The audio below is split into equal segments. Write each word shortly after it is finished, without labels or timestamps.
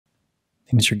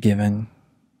Things are given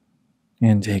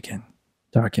and taken.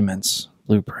 Documents,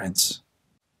 blueprints,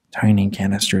 tiny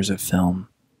canisters of film.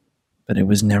 But it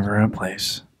was never a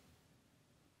place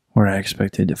where I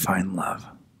expected to find love.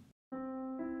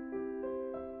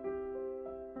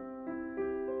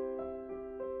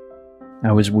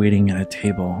 I was waiting at a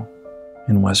table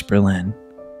in West Berlin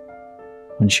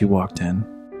when she walked in.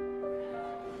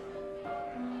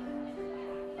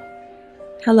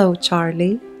 Hello,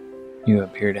 Charlie. You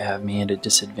appear to have me at a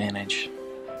disadvantage.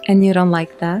 And you don't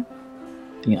like that?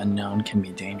 The unknown can be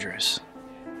dangerous.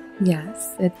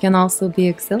 Yes, it can also be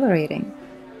exhilarating.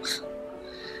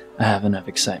 I have enough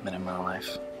excitement in my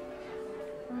life.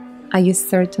 Are you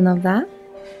certain of that?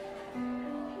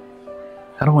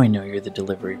 How do I know you're the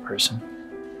delivery person?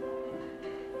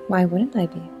 Why wouldn't I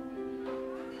be?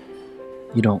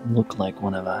 You don't look like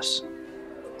one of us.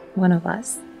 One of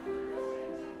us?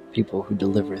 People who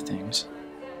deliver things.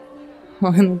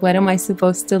 And what am I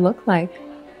supposed to look like?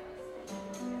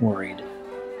 Worried.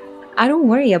 I don't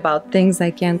worry about things I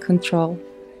can't control.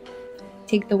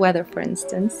 Take the weather, for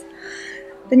instance.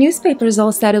 The newspapers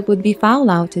all said it would be foul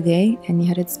out today, and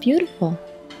yet it's beautiful.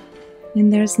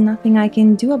 And there's nothing I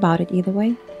can do about it either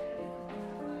way.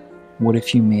 What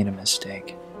if you made a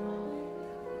mistake?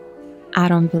 I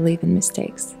don't believe in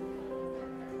mistakes.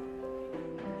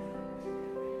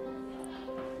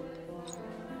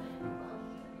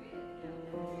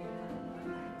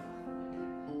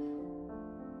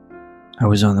 I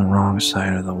was on the wrong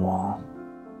side of the wall,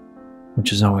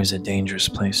 which is always a dangerous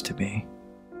place to be.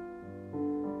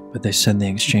 But they said the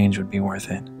exchange would be worth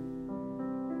it.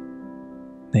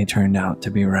 They turned out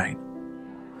to be right.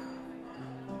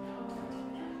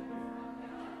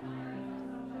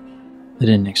 I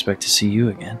didn't expect to see you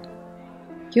again.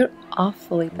 You're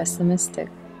awfully pessimistic.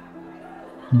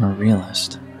 I'm a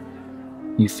realist.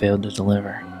 You failed to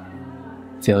deliver.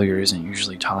 Failure isn't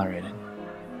usually tolerated.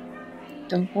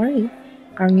 Don't worry.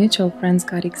 Our mutual friends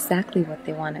got exactly what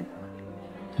they wanted.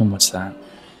 And what's that?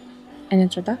 An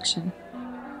introduction.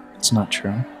 It's not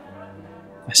true.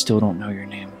 I still don't know your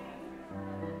name.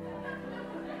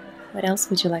 What else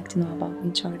would you like to know about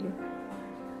me, Charlie?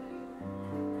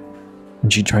 When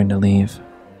she tried to leave,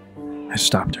 I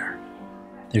stopped her.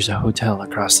 There's a hotel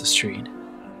across the street.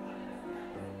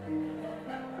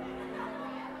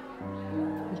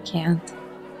 We can't.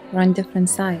 We're on different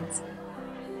sides.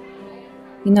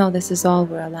 You know this is all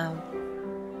we're allowed.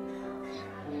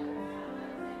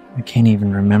 I can't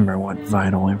even remember what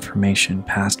vital information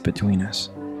passed between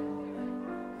us.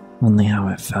 Only how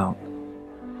it felt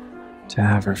to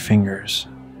have her fingers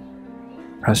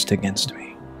pressed against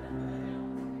me.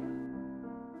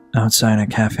 Outside a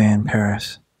cafe in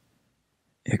Paris,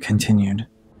 it continued.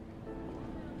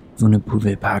 Vous ne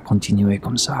pouvez pas continuer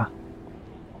comme ça.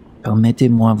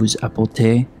 Permettez-moi vous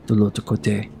apporter de l'autre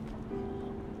côté.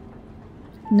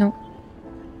 No.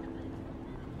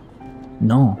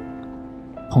 Non.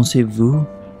 Pensez-vous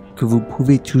que vous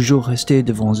pouvez toujours rester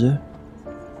devant eux?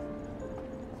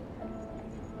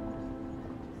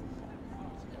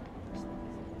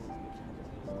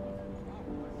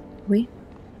 Oui.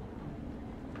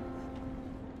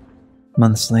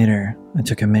 Months later, I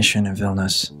took a mission in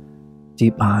Vilnius,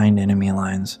 deep behind enemy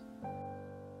lines.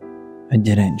 I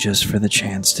did it just for the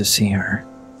chance to see her.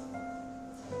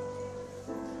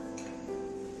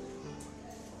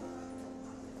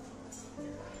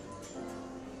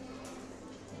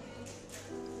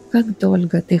 Как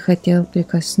долго ты хотел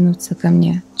прикоснуться ко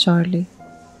мне, Чарли?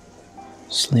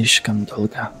 Слишком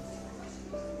долго.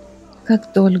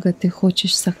 Как долго ты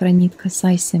хочешь сохранить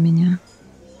 «Касайся меня»?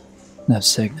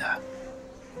 Навсегда.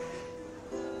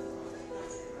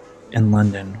 In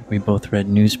London, we both read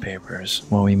newspapers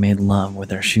while we made love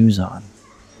with our shoes on.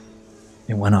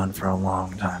 It went on for a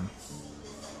long time.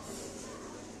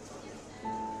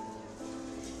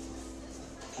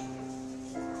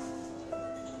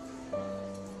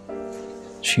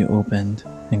 She opened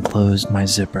and closed my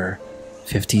zipper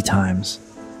 50 times.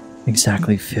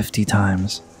 Exactly 50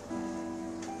 times.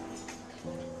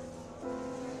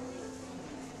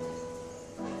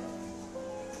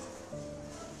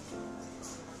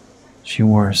 She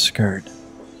wore a skirt,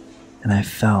 and I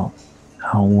felt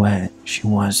how wet she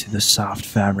was through the soft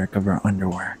fabric of her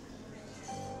underwear.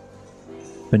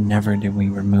 But never did we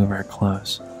remove our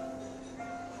clothes.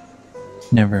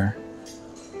 Never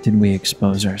did we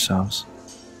expose ourselves.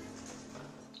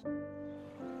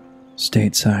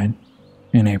 Stateside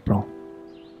in April.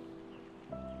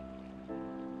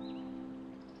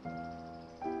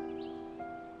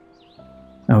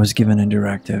 I was given a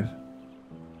directive.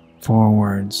 4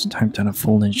 words typed on a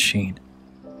folded sheet,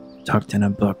 tucked in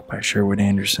a book by Sherwood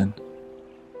Anderson.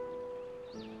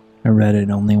 I read it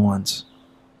only once.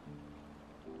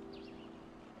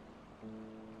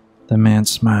 The man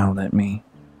smiled at me.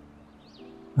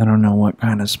 I don't know what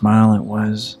kind of smile it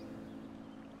was,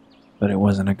 but it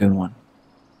wasn't a good one.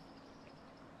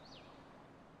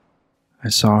 I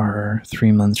saw her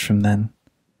 3 months from then,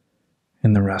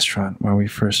 in the restaurant where we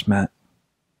first met.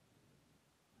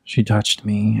 She touched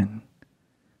me, and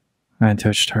I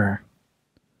touched her.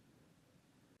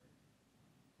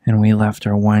 And we left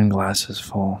our wine glasses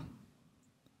full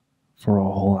for a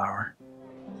whole hour.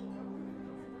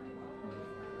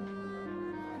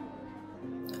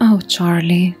 Oh,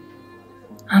 Charlie,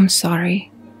 I'm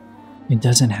sorry. It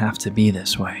doesn't have to be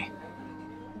this way.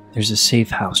 There's a safe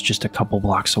house just a couple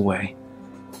blocks away.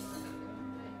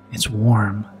 It's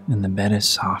warm and the bed is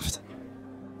soft.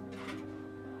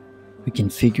 We can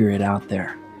figure it out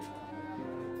there.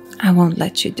 I won't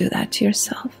let you do that to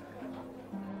yourself.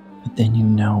 But then you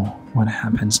know what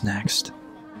happens next.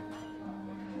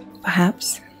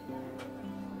 Perhaps.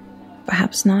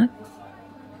 Perhaps not.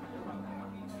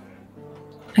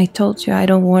 I told you I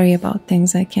don't worry about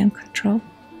things I can't control.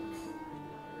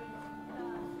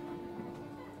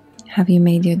 Have you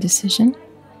made your decision?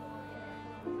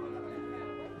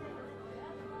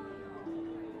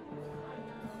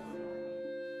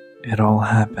 It all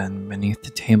happened beneath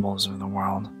the tables of the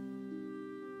world.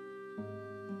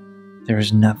 There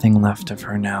is nothing left of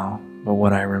her now but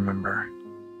what I remember.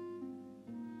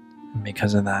 And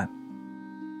because of that,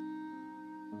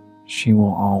 she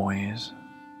will always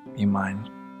be mine.